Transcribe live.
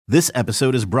This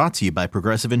episode is brought to you by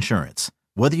Progressive Insurance.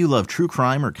 Whether you love true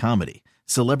crime or comedy,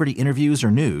 celebrity interviews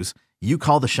or news, you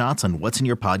call the shots on what's in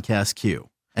your podcast queue.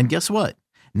 And guess what?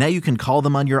 Now you can call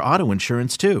them on your auto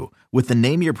insurance too with the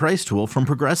Name Your Price tool from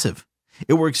Progressive.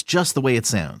 It works just the way it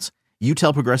sounds. You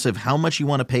tell Progressive how much you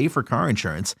want to pay for car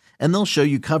insurance, and they'll show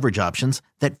you coverage options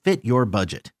that fit your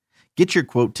budget. Get your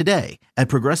quote today at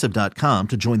Progressive.com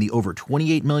to join the over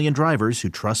 28 million drivers who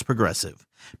trust Progressive.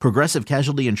 Progressive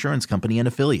Casualty Insurance Company and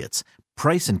Affiliates.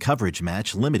 Price and coverage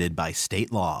match limited by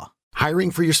state law. Hiring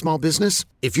for your small business?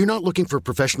 If you're not looking for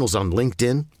professionals on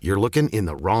LinkedIn, you're looking in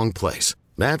the wrong place.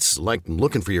 That's like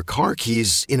looking for your car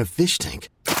keys in a fish tank.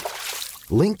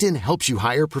 LinkedIn helps you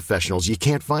hire professionals you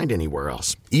can't find anywhere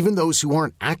else, even those who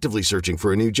aren't actively searching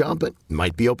for a new job but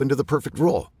might be open to the perfect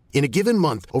role. In a given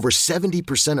month, over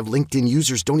 70% of LinkedIn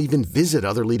users don't even visit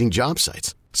other leading job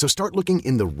sites. So start looking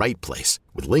in the right place.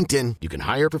 With LinkedIn, you can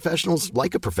hire professionals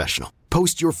like a professional.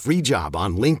 Post your free job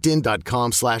on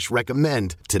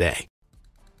linkedin.com/recommend today.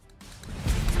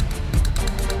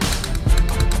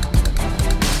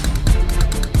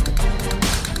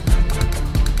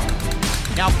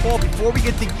 Now, Paul, before we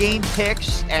get to game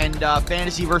picks and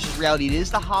fantasy versus reality, it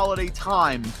is the holiday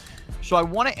time. So I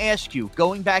want to ask you,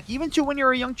 going back even to when you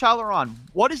were a young child or on,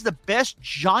 what is the best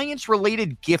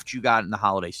Giants-related gift you got in the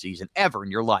holiday season ever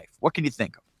in your life? What can you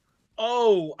think of?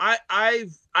 Oh,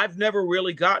 I've never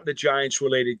really gotten a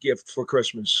Giants-related gift for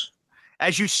Christmas.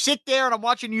 As you sit there and I'm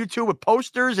watching YouTube with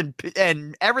posters and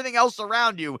everything else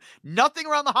around you, nothing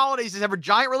around the holidays is ever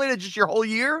Giant-related, just your whole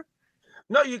year?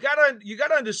 No, you gotta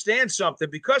understand something.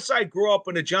 Because I grew up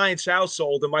in a Giants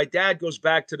household, and my dad goes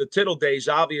back to the Tittle days,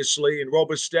 obviously, and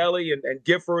Robustelli and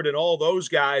Gifford and all those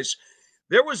guys.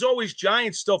 There was always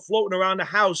Giants stuff floating around the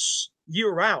house year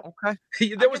round. Okay,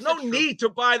 there was no need to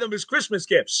buy them as Christmas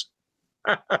gifts.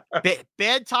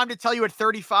 Bad time to tell you at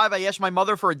 35, I asked my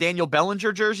mother for a Daniel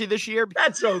Bellinger jersey this year.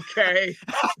 That's okay.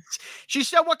 She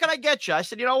said, "What can I get you?" I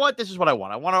said, "You know what? This is what I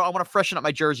want. I want to freshen up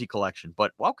my jersey collection."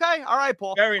 But okay, all right,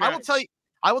 Paul. Very nice.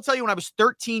 I will tell you when I was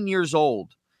 13 years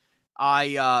old,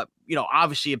 I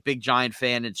obviously a big Giant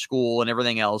fan in school and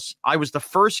everything else. I was the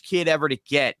first kid ever to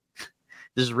get,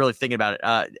 this is really thinking about it,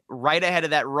 right ahead of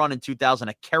that run in 2000,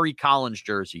 a Kerry Collins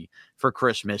jersey for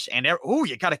Christmas. And,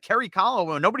 you got a Kerry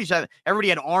Collins. Everybody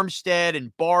had Armstead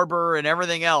and Barber and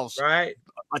everything else. Right.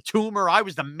 A Toomer. I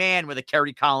was the man with a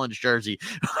Kerry Collins jersey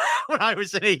when I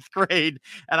was in 8th grade,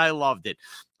 and I loved it.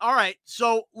 All right,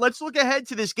 so let's look ahead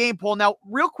to this game, Paul. Now,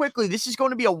 real quickly, this is going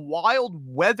to be a wild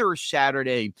weather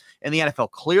Saturday in the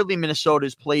NFL. Clearly, Minnesota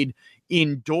is played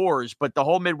indoors, but the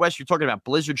whole Midwest, you're talking about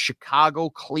blizzard, Chicago,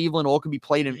 Cleveland, all can be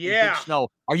played in big snow.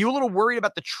 Are you a little worried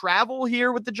about the travel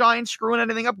here with the Giants screwing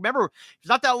anything up? Remember, it's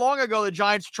not that long ago the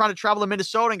Giants were trying to travel to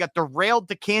Minnesota and got derailed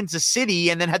to Kansas City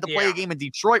and then had to play a game in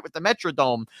Detroit with the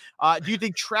Metrodome. Do you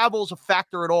think travel is a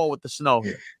factor at all with the snow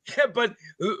here? Yeah, but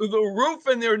the roof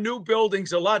in their new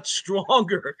building's a lot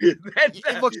stronger than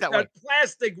it looks that way.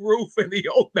 Plastic roof in the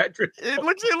old Metrodome.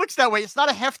 It looks that way. It's not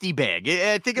a hefty bag.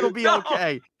 I think it'll be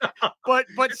okay. No. But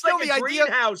it's still, like the idea.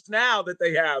 Greenhouse now that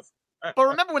they have. But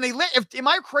remember when am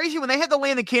I crazy? When they had to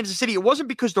land in Kansas City, it wasn't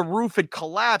because the roof had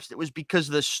collapsed. It was because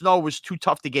the snow was too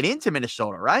tough to get into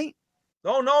Minnesota, right?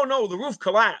 No. The roof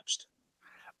collapsed.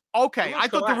 Okay, I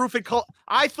thought the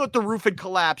roof had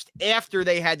collapsed after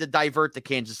they had to divert to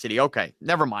Kansas City. Okay,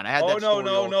 never mind. I had that story.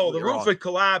 No. The roof had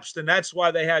collapsed, and that's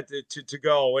why they had to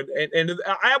go. And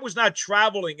I was not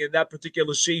traveling in that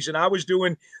particular season. I was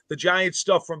doing the Giants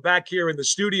stuff from back here in the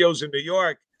studios in New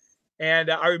York.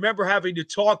 And I remember having to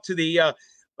talk to the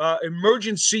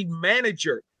emergency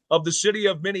manager of the city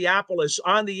of Minneapolis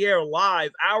on the air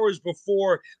live hours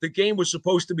before the game was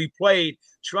supposed to be played,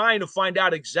 trying to find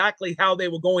out exactly how they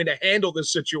were going to handle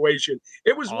this situation.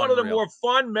 It was one of the more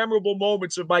fun, memorable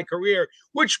moments of my career,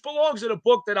 which belongs in a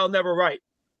book that I'll never write.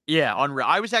 Yeah, unreal.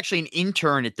 I was actually an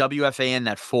intern at WFAN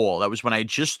that fall. That was when I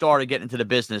just started getting into the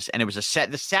business, and it was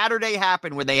the Saturday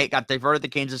happened when they got diverted to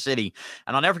Kansas City.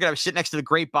 And I'll never forget, I was sitting next to the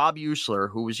great Bob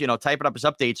Usler, who was, typing up his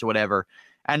updates or whatever.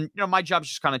 And, my job is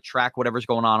just kind of track whatever's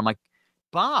going on. I'm like,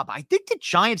 Bob, I think the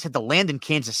Giants had to land in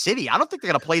Kansas City. I don't think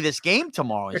they're going to play this game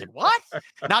tomorrow. He's like, what?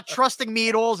 Not trusting me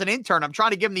at all as an intern. I'm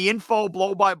trying to give him the info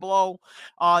blow by blow.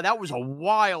 That was a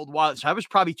wild. So that was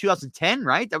probably 2010,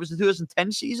 right? That was the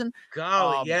 2010 season.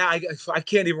 Golly, yeah. I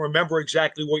can't even remember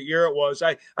exactly what year it was.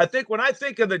 I think when I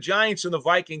think of the Giants and the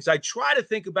Vikings, I try to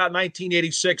think about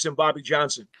 1986 and Bobby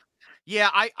Johnson. Yeah,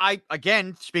 I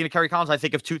again, speaking of Kerry Collins, I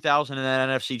think of 2000 and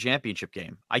that NFC Championship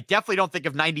game. I definitely don't think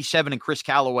of 97 and Chris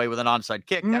Callaway with an onside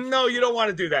kick. No, you don't want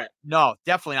to do that. No,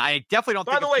 definitely. I definitely don't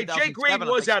By think the way, Jay Green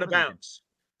was out of bounds.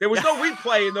 There was no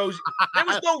replay in those. There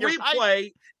was no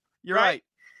replay. You're right.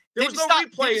 There was no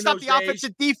replay in stop those the offense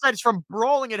and defense from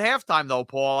brawling at halftime, though,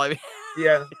 Paul. I mean,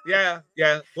 yeah.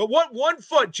 Well, one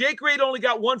foot. Jake Reed only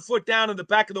got 1 foot down in the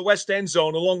back of the West End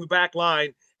zone along the back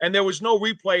line, and there was no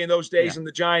replay in those days, and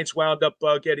the Giants wound up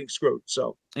getting screwed.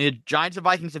 So, Giants and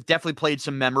Vikings have definitely played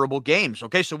some memorable games.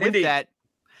 Okay, so with Indeed. that,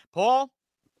 Paul,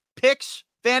 picks,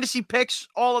 fantasy picks,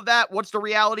 all of that. What's the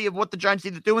reality of what the Giants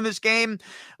need to do in this game?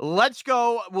 Let's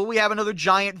go. Will we have another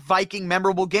Giant Viking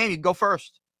memorable game? You can go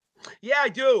first. Yeah, I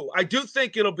do. I do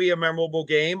think it'll be a memorable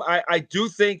game. I do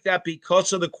think that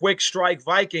because of the quick strike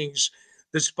Vikings,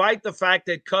 despite the fact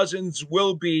that Cousins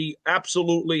will be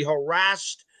absolutely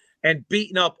harassed and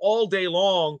beaten up all day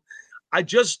long, I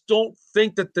just don't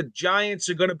think that the Giants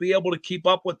are going to be able to keep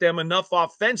up with them enough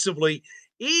offensively,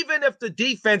 even if the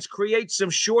defense creates some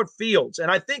short fields.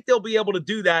 And I think they'll be able to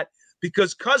do that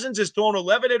because Cousins has thrown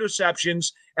 11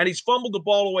 interceptions and he's fumbled the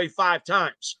ball away 5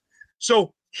 times.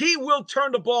 So he will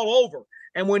turn the ball over.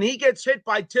 And when he gets hit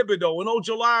by Thibodeau and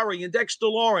Ojulari and Dexter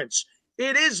Lawrence,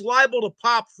 it is liable to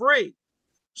pop free.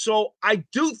 So I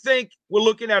do think we're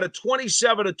looking at a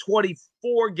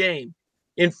 27-24 game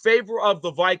in favor of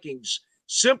the Vikings,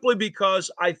 simply because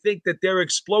I think that their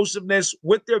explosiveness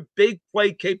with their big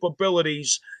play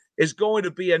capabilities is going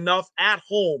to be enough at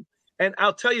home. And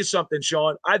I'll tell you something,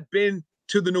 Sean, I've been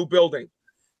to the new building.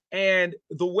 And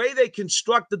the way they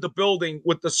constructed the building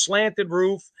with the slanted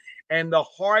roof and the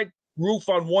hard roof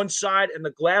on one side and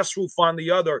the glass roof on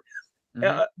the other,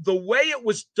 the way it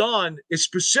was done is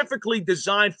specifically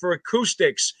designed for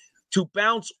acoustics to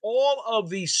bounce all of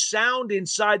the sound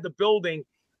inside the building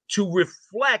to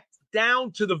reflect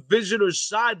down to the visitor's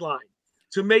sideline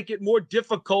to make it more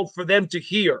difficult for them to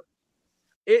hear.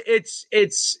 It's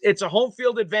a home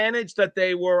field advantage that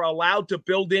they were allowed to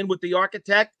build in with the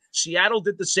architect. Seattle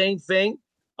did the same thing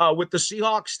with the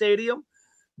Seahawks Stadium.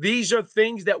 These are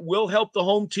things that will help the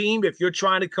home team if you're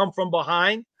trying to come from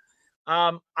behind.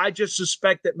 I just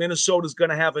suspect that Minnesota's going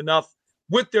to have enough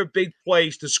with their big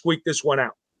plays to squeak this one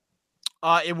out.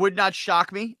 It would not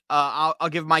shock me. I'll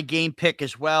give my game pick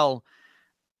as well.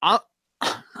 I'll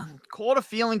call it a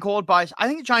feeling, call it bias. I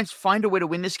think the Giants find a way to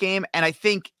win this game, and I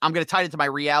think I'm going to tie it to my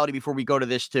reality before we go to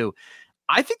this too.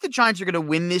 I think the Giants are going to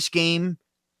win this game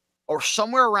or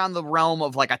somewhere around the realm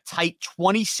of like a tight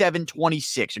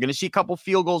 27-26. You're going to see a couple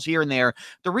field goals here and there.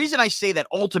 The reason I say that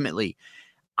ultimately,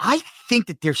 I think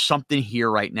that there's something here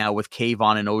right now with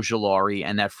Kayvon and Ojulari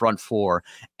and that front four.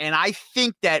 And I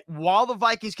think that while the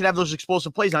Vikings can have those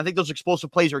explosive plays, and I think those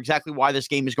explosive plays are exactly why this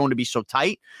game is going to be so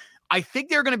tight, I think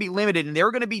they're going to be limited, and there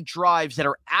are going to be drives that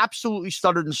are absolutely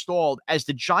stuttered and stalled as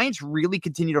the Giants really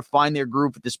continue to find their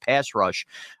groove with this pass rush.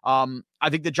 I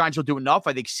think the Giants will do enough.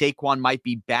 I think Saquon might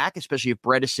be back, especially if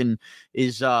Bredesen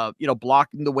is,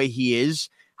 blocking the way he is.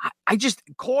 I just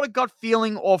call it a gut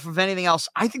feeling off of anything else.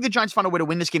 I think the Giants find a way to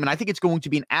win this game, and I think it's going to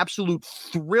be an absolute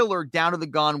thriller down to the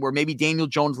gun where maybe Daniel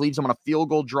Jones leads them on a field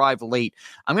goal drive late.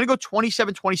 I'm going to go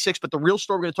 27-26, but the real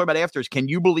story we're going to talk about after is, can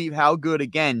you believe how good,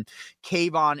 again,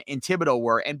 Kayvon and Thibodeau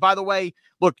were? And by the way,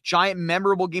 look, Giant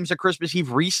memorable games at Christmas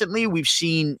Eve recently, we've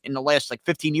seen in the last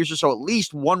 15 years or so, at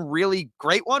least one really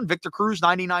great one. Victor Cruz,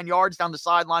 99 yards down the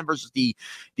sideline versus the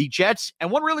Jets.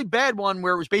 And one really bad one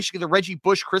where it was basically the Reggie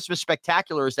Bush Christmas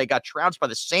Spectacular as they got trounced by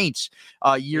the Saints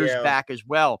years back as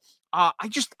well.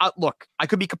 Look, I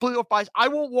could be completely off bias. I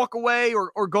won't walk away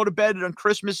or go to bed on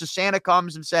Christmas as Santa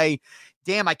comes and say,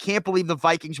 damn, I can't believe the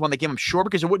Vikings won the game. I'm sure,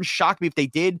 because it wouldn't shock me if they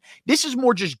did. This is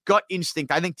more just gut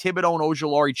instinct. I think Thibodeau and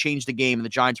Ojulari changed the game, and the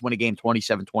Giants win a game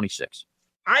 27-26.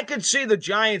 I could see the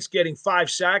Giants getting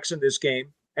 5 sacks in this game.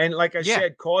 And like I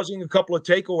said, causing a couple of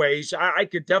takeaways. I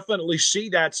could definitely see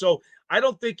that. So I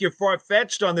don't think you're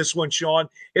far-fetched on this one, Sean.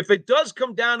 If it does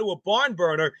come down to a barn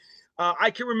burner, I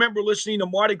can remember listening to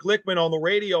Marty Glickman on the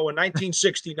radio in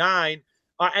 1969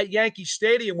 at Yankee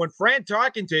Stadium when Fran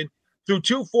Tarkenton threw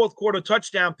 2 fourth-quarter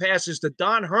touchdown passes to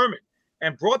Don Herman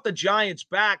and brought the Giants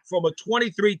back from a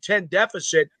 23-10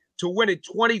 deficit to win it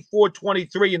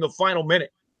 24-23 in the final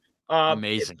minute.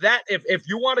 Amazing. If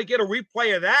you want to get a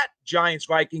replay of that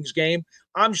Giants-Vikings game,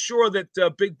 I'm sure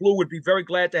that Big Blue would be very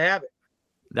glad to have it.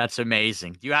 That's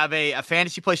amazing. Do you have a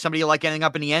fantasy play, somebody you like ending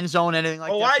up in the end zone, anything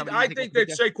like that? I think that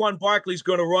Saquon Barkley's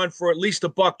going to run for at least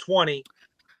 $120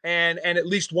 and at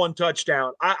least 1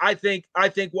 touchdown. I think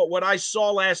what I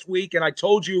saw last week, and I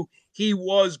told you he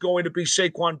was going to be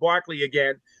Saquon Barkley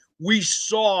again. We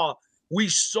saw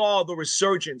the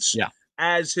resurgence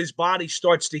as his body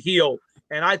starts to heal,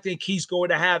 and I think he's going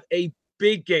to have a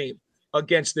big game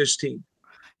against this team.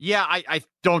 Yeah, I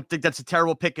don't think that's a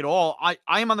terrible pick at all. I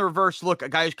am on the reverse. Look, a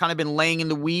guy who's kind of been laying in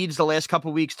the weeds the last couple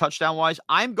of weeks, touchdown-wise.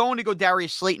 I'm going to go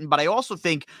Darius Slayton, but I also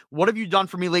think, what have you done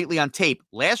for me lately on tape?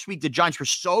 Last week, the Giants were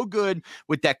so good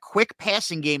with that quick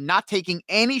passing game, not taking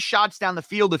any shots down the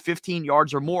field of 15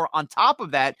 yards or more. On top of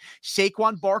that,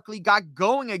 Saquon Barkley got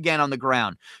going again on the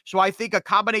ground. So I think a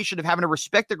combination of having to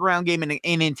respect the ground game and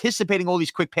anticipating all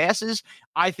these quick passes,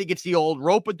 I think it's the old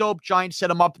rope-a-dope. Giants set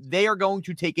them up. They are going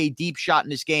to take a deep shot in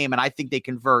this game, and I think they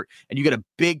convert, and you get a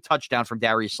big touchdown from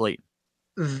Darius Slayton.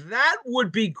 That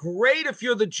would be great if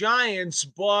you're the Giants,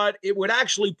 but it would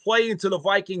actually play into the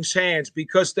Vikings' hands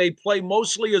because they play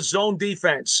mostly a zone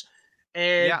defense.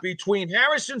 And between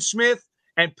Harrison Smith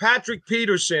and Patrick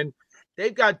Peterson,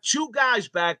 they've got two guys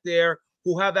back there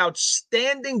who have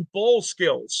outstanding ball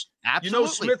skills. Absolutely. You know,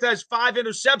 Smith has 5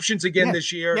 interceptions again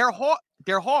this year.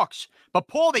 They're Hawks. But,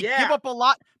 Paul, they give up a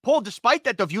lot. Paul, despite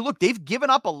that, though, if you look, they've given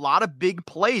up a lot of big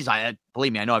plays.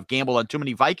 Believe me, I know I've gambled on too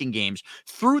many Viking games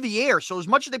through the air. So as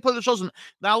much as they play themselves,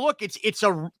 now look, it's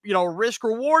a risk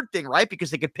reward thing, right?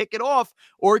 Because they could pick it off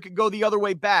or it could go the other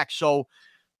way back. So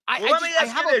let me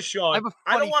ask you this, Sean.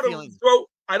 I don't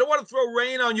want to throw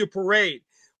rain on your parade,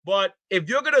 but if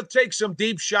you're going to take some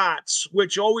deep shots,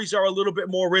 which always are a little bit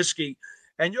more risky,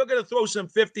 and you're going to throw some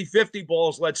 50-50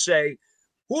 balls, let's say,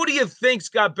 who do you think's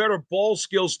got better ball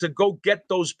skills to go get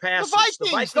those passes? The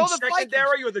Vikings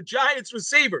secondary or the Giants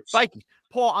receivers? Vikings.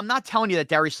 Paul, I'm not telling you that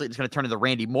Darius Slayton's going to turn into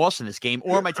Randy Moss in this game,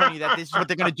 or am I telling you that this is what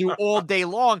they're going to do all day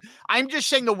long? I'm just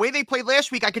saying the way they played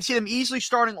last week, I could see them easily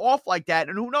starting off like that.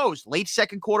 And who knows, late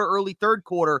second quarter, early third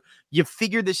quarter, you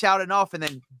figure this out enough, and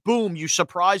then boom, you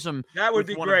surprise them. That would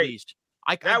be great.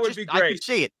 That would be great. I could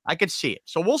see it. I could see it.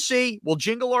 So we'll see. We'll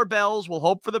jingle our bells. We'll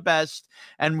hope for the best,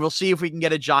 and we'll see if we can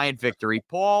get a Giant victory.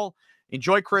 Paul,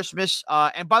 enjoy Christmas.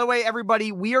 And by the way,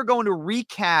 everybody, we are going to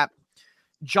recap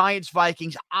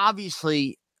Giants-Vikings,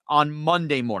 obviously, on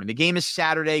Monday morning. The game is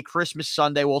Saturday, Christmas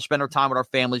Sunday. We'll spend our time with our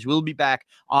families. We'll be back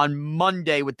on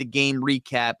Monday with the game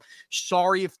recap.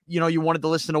 Sorry if you wanted to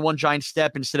listen to One Giant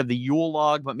Step instead of the Yule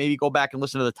log, but maybe go back and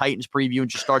listen to the Titans preview and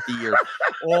just start the year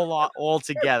all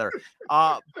together.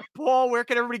 Paul, where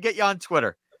can everybody get you on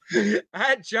Twitter?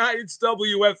 At Giants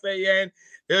WFAN.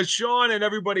 Sean and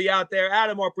everybody out there,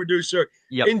 Adam, our producer,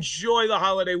 enjoy the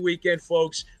holiday weekend,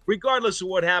 folks. Regardless of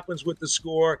what happens with the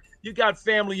score, you got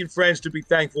family and friends to be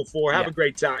thankful for. Have a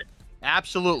great time.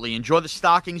 Absolutely. Enjoy the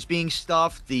stockings being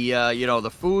stuffed, the the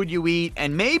food you eat,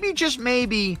 and maybe, just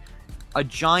maybe, a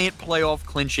Giant playoff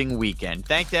clinching weekend.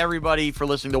 Thank to everybody for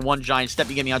listening to One Giant Step.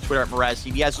 You get me on Twitter at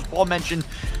MrazCBS. As Paul mentioned,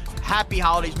 happy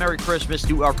holidays, Merry Christmas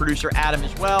to our producer Adam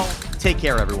as well. Take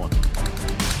care, everyone.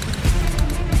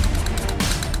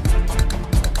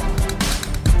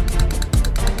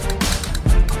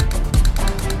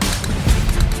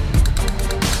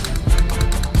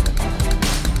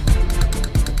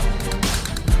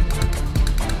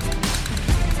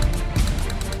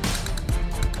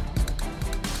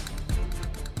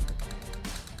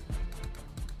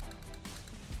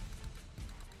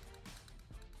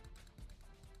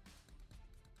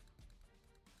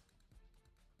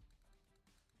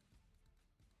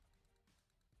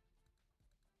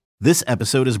 This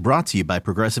episode is brought to you by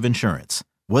Progressive Insurance.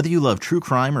 Whether you love true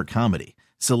crime or comedy,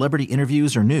 celebrity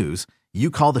interviews or news, you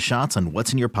call the shots on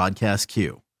what's in your podcast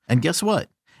queue. And guess what?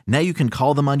 Now you can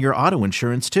call them on your auto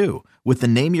insurance too with the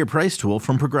Name Your Price tool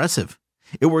from Progressive.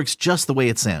 It works just the way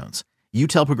it sounds. You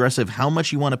tell Progressive how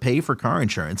much you want to pay for car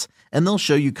insurance, and they'll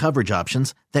show you coverage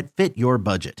options that fit your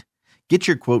budget. Get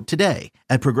your quote today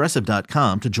at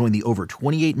Progressive.com to join the over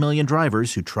 28 million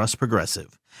drivers who trust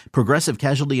Progressive. Progressive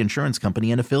Casualty Insurance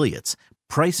Company and Affiliates.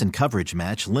 Price and coverage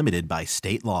match limited by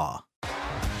state law.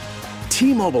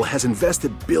 T-Mobile has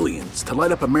invested billions to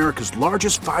light up America's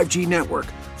largest 5G network,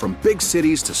 from big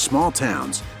cities to small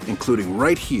towns, including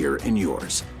right here in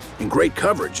yours. And great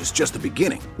coverage is just the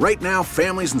beginning. Right now,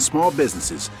 families and small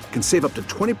businesses can save up to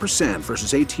 20%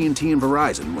 versus AT&T and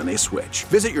Verizon when they switch.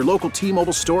 Visit your local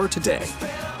T-Mobile store today.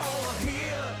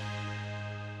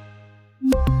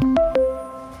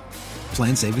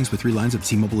 Plan savings with 3 lines of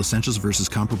T-Mobile Essentials versus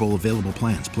comparable available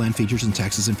plans. Plan features and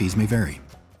taxes and fees may vary.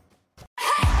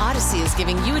 Odyssey is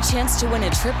giving you a chance to win a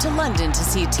trip to London to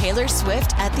see Taylor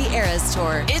Swift at the Eras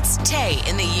Tour. It's Tay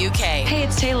in the UK. Hey,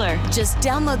 it's Taylor. Just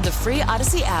download the free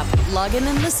Odyssey app, log in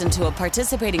and listen to a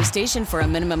participating station for a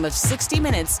minimum of 60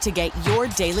 minutes to get your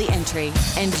daily entry.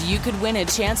 And you could win a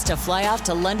chance to fly off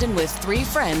to London with 3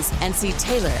 friends and see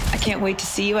Taylor. I can't wait to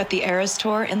see you at the Eras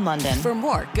Tour in London. For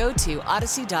more, go to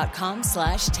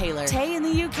odyssey.com/Taylor. Tay in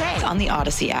the UK. On the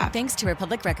Odyssey app. Thanks to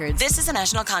Republic Records. This is a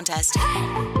national contest.